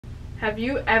Have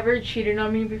you ever cheated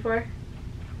on me before?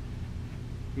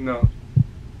 No.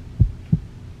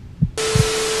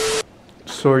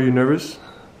 So are you nervous?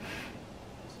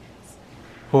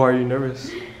 Why are you nervous?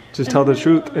 Just tell the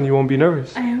truth and you won't be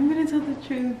nervous. I am gonna tell the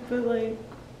truth, but like,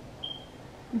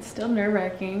 it's still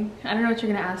nerve-wracking. I don't know what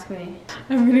you're gonna ask me.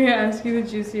 I'm gonna ask you the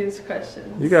juiciest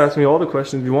questions. You can ask me all the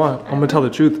questions you want. I'm gonna tell the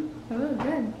truth. Oh,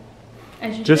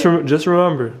 good. Just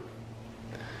remember,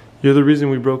 you're the reason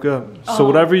we broke up. So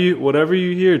whatever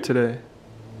you hear today,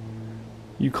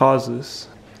 you caused this.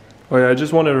 Oh yeah, I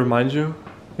just want to remind you,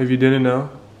 if you didn't know,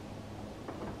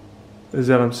 is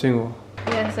that I'm single.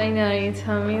 Yes, I know. You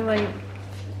tell me like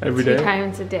every day. 2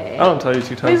 times a day. I don't tell you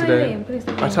 2 times a day.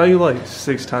 I tell you like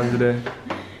 6 times a day.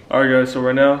 Alright guys, so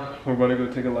right now we're going to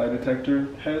go take a lie detector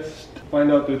test.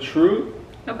 Find out the truth.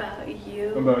 About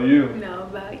you. About you. No,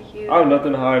 about you. I have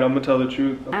nothing to hide. I'm going to tell the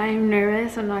truth. I'm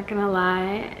nervous, I'm not gonna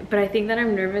lie. But I think that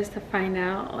I'm nervous to find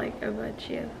out like about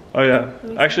you. Oh yeah.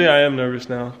 Actually, I am nervous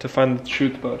now to find the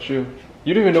truth about you.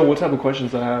 You don't even know what type of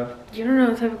questions I have. You don't know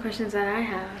what type of questions that I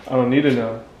have. I don't need to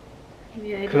know.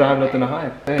 Yeah, because I have nothing to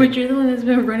hide. Hey. But you're the one that's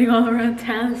been running all around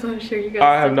town, so I'm sure you got.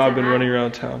 I have not been running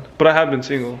around town, but I have been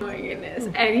single. Oh my goodness.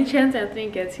 Any chance Anthony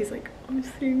gets, he's like, I'm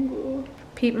single.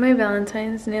 Peep my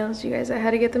Valentine's nails, you guys. I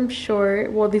had to get them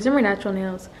short. Well, these are my natural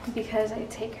nails. Because I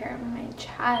take care of my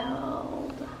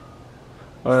child.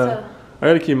 Oh yeah. I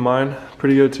gotta keep mine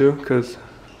pretty good too, because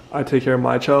I take care of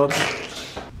my child.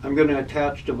 I'm going to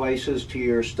attach devices to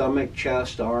your stomach,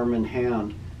 chest, arm, and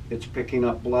hand. It's picking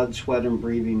up blood, sweat, and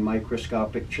breathing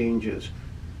microscopic changes.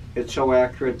 It's so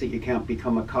accurate that you can't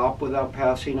become a cop without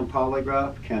passing a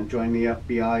polygraph, can't join the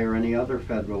FBI or any other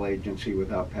federal agency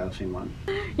without passing one.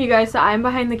 You guys, so I'm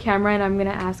behind the camera and I'm gonna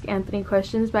ask Anthony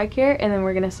questions back here and then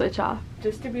we're gonna switch off.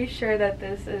 Just to be sure that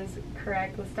this is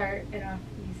correct, let's start it off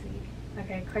easy.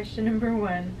 Okay, question number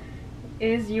 1.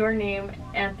 Is your name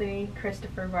Anthony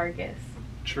Christopher Vargas?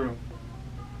 True.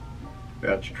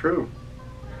 That's true.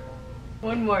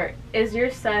 One more. Is your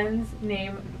son's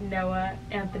name Noah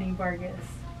Anthony Vargas?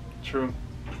 True.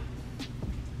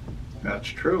 That's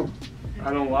true.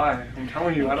 I don't lie. I'm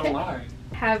telling you, I don't lie.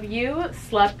 Have you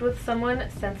slept with someone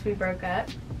since we broke up?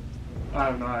 I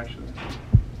have not actually.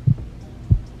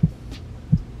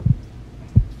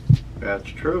 That's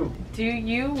true. Do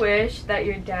you wish that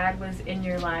your dad was in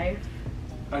your life?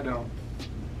 I don't.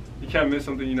 You can't miss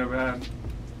something you never had.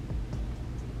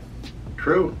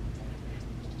 True.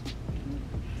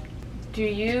 Do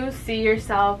you see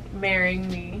yourself marrying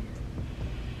me?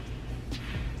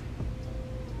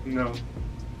 No.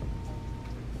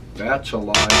 That's a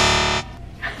lie.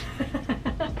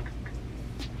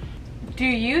 Do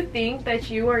you think that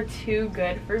you are too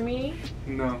good for me?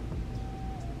 No.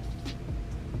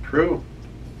 True.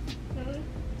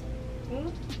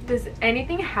 Does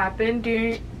anything happen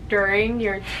during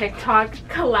your TikTok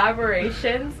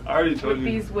collaborations I already told with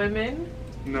you. these women?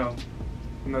 No.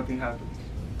 Nothing happens.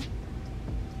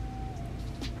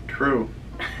 True.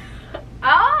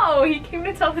 Oh, he came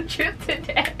to tell the truth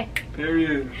today.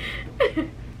 Period.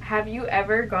 Have you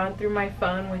ever gone through my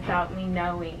phone without me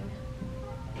knowing?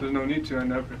 There's no need to, I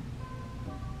never.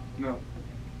 No.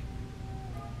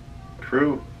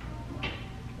 True.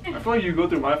 I feel like you go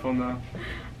through my phone though.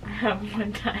 I have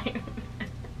one time.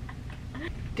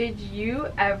 Did you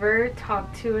ever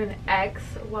talk to an ex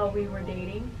while we were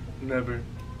dating? Never.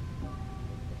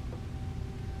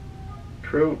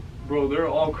 True. Bro, they're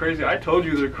all crazy. I told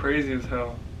you they're crazy as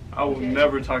hell. I will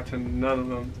never talk to none of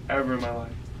them ever in my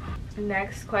life.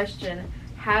 Next question.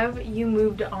 Have you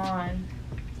moved on?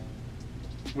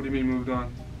 What do you mean moved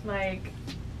on? Like,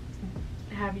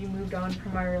 have you moved on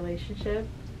from our relationship?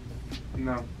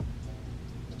 No.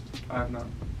 I have not.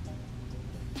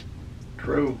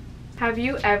 True. Have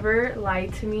you ever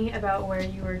lied to me about where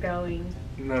you were going?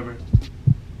 Never.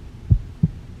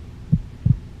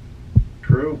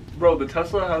 True. Bro, the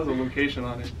Tesla has a location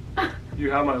on it.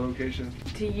 You have my location.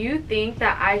 Do you think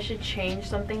that I should change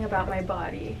something about my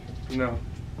body? No.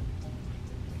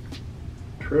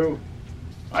 True.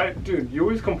 Dude, you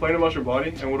always complain about your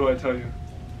body, and what do I tell you?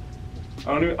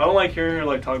 I don't like hearing her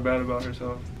like talk bad about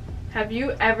herself. Have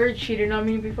you ever cheated on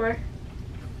me before?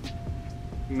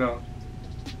 No.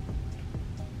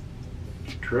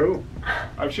 True.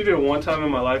 I've cheated one time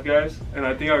in my life, guys, and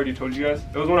I think I already told you guys.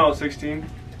 It was when I was 16,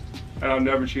 and I've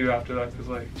never cheated after that, because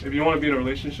like, if you want to be in a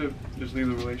relationship, just leave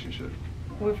the relationship.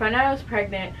 When we found out I was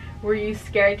pregnant, were you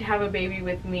scared to have a baby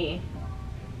with me?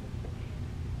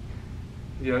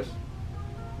 Yes.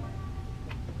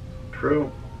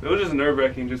 True. It was just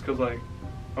nerve-wracking just because like,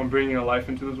 I'm bringing a life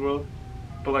into this world,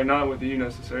 but like not with you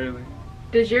necessarily.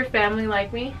 Does your family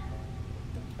like me?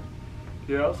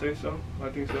 Yeah, I'll say so. I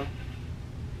think so.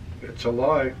 It's a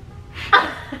lie.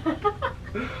 I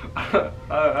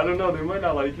don't know, they might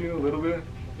not like you a little bit.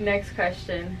 Next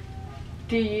question.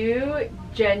 Do you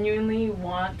genuinely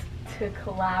want to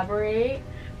collaborate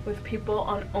with people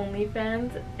on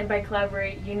OnlyFans? And by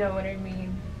collaborate, you know what I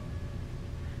mean.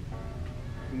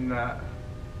 Nah.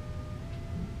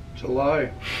 It's a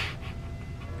lie.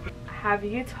 Have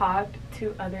you talked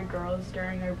to other girls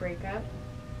during our breakup?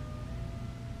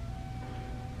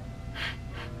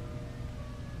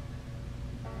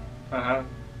 I have.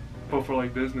 But for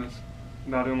like business.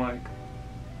 Not in like,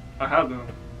 I have them.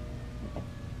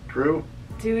 True.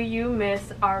 Do you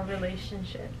miss our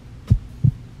relationship?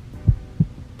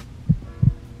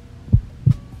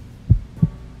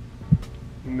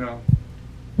 No.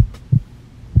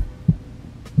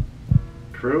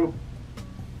 True.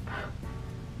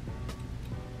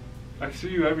 I see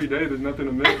you every day, there's nothing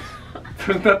to miss.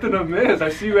 There's nothing to miss, I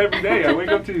see you every day, I wake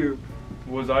up to you.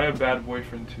 Was I a bad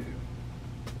boyfriend to you?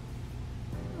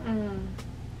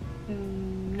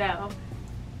 No.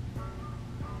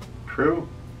 True.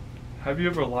 Have you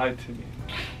ever lied to me?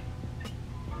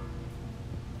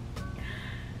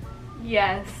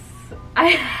 Yes, I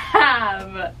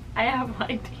have. I have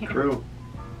lied to you. True.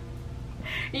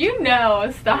 You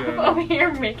know, stop Yeah. over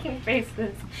here making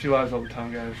faces. She lies all the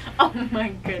time, guys. Oh my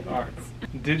goodness.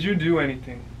 Alright. Did you do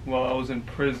anything while I was in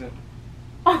prison?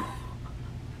 Oh.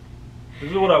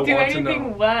 This is what I Do want to know.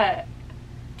 anything what?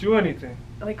 Do anything.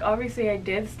 Like, obviously I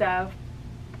did stuff.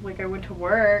 Like, I went to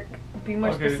work. Be more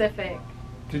Okay. specific.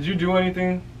 Did you do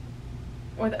anything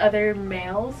With other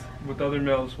males? with other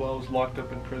males while I was locked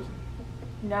up in prison?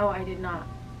 No, I did not.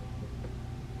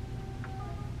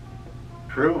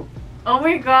 True. Oh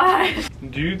my gosh.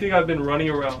 Do you think I've been running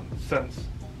around since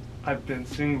I've been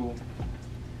single?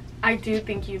 I do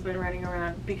think you've been running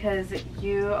around because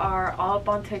you are all up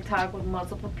on TikTok with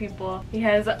multiple people. He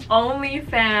has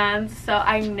OnlyFans, so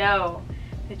I know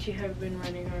that you have been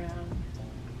running around.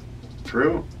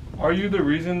 True. Are you the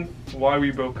reason why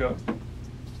we broke up?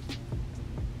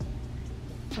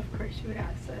 Of course you would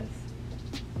ask this.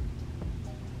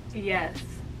 Yes.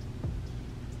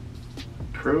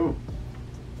 True.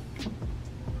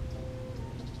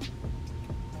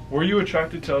 Were you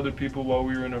attracted to other people while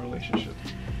we were in a relationship,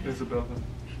 Isabella?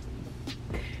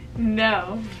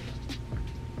 No.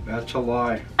 That's a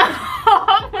lie.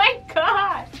 Oh my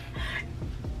god.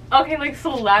 Okay, like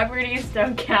celebrities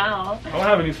don't count. I don't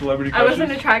have any celebrity I crushes.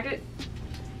 wasn't attracted.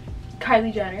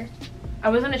 Kylie Jenner. I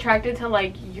wasn't attracted to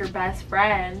like your best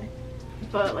friend,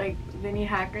 but like Vinny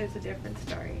Hacker is a different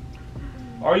story.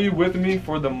 Are you with me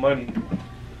for the money?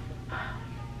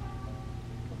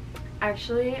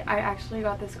 Actually, I actually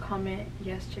got this comment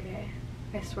yesterday.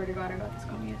 I swear to God, I got this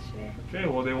comment yesterday. Okay,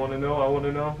 well they want to know, I want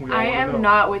to know. We all I wanna know. am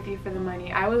not with you for the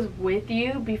money. I was with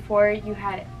you before you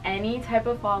had any type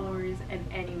of followers and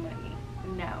any money.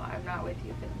 No, I'm not with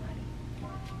you for the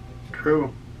money.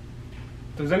 True.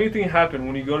 Does anything happen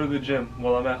when you go to the gym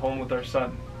while I'm at home with our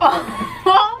son?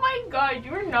 Oh my god,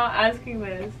 you are not asking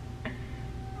this.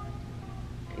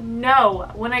 No,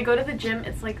 when I go to the gym,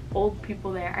 it's like old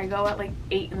people there. I go at like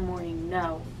 8 in the morning.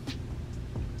 No.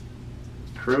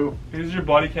 True. Is your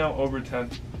body count over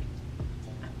 10?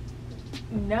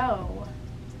 No.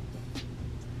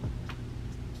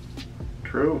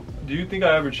 True. Do you think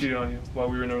I ever cheated on you while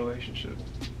we were in a relationship?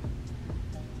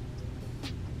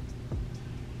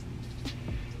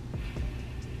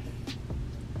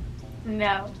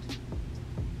 No.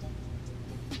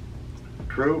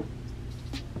 True.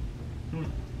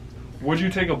 Would you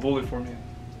take a bullet for me?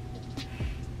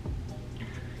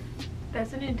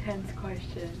 That's an intense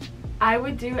question. I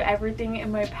would do everything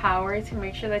in my power to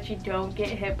make sure that you don't get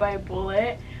hit by a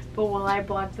bullet, but will I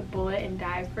block the bullet and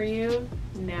die for you?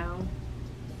 No.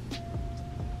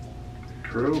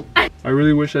 True. I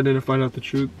really wish I didn't find out the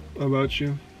truth about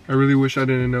you. I really wish I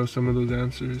didn't know some of those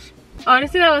answers.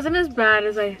 Honestly, that wasn't as bad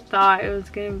as I thought it was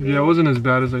gonna be. Yeah, it wasn't as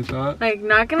bad as I thought. Like,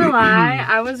 not gonna lie,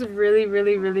 I was really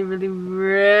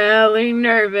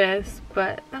nervous,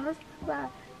 but that wasn't bad.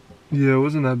 Yeah, it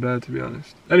wasn't that bad, to be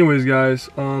honest. Anyways, guys,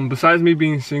 besides me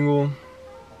being single,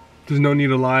 there's no need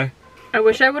to lie. I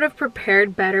wish I would have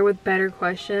prepared better with better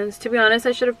questions. To be honest,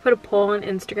 I should have put a poll on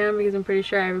Instagram because I'm pretty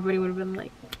sure everybody would have been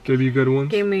like, Gave you good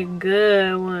ones? give me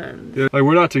good ones. Yeah, like,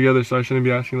 we're not together, so I shouldn't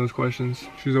be asking those questions.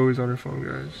 She's always on her phone,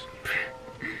 guys.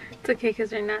 It's okay because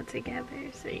they're not together,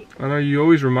 so I know, you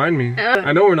always remind me.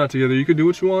 I know we're not together. You can do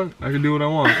what you want. I can do what I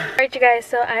want. Alright, you guys,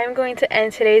 so I am going to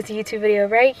end today's YouTube video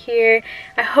right here.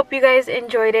 I hope you guys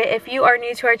enjoyed it. If you are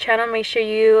new to our channel, make sure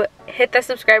you hit that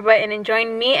subscribe button and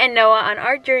join me and Noah on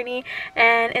our journey.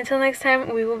 And until next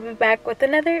time, we will be back with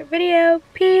another video.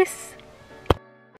 Peace!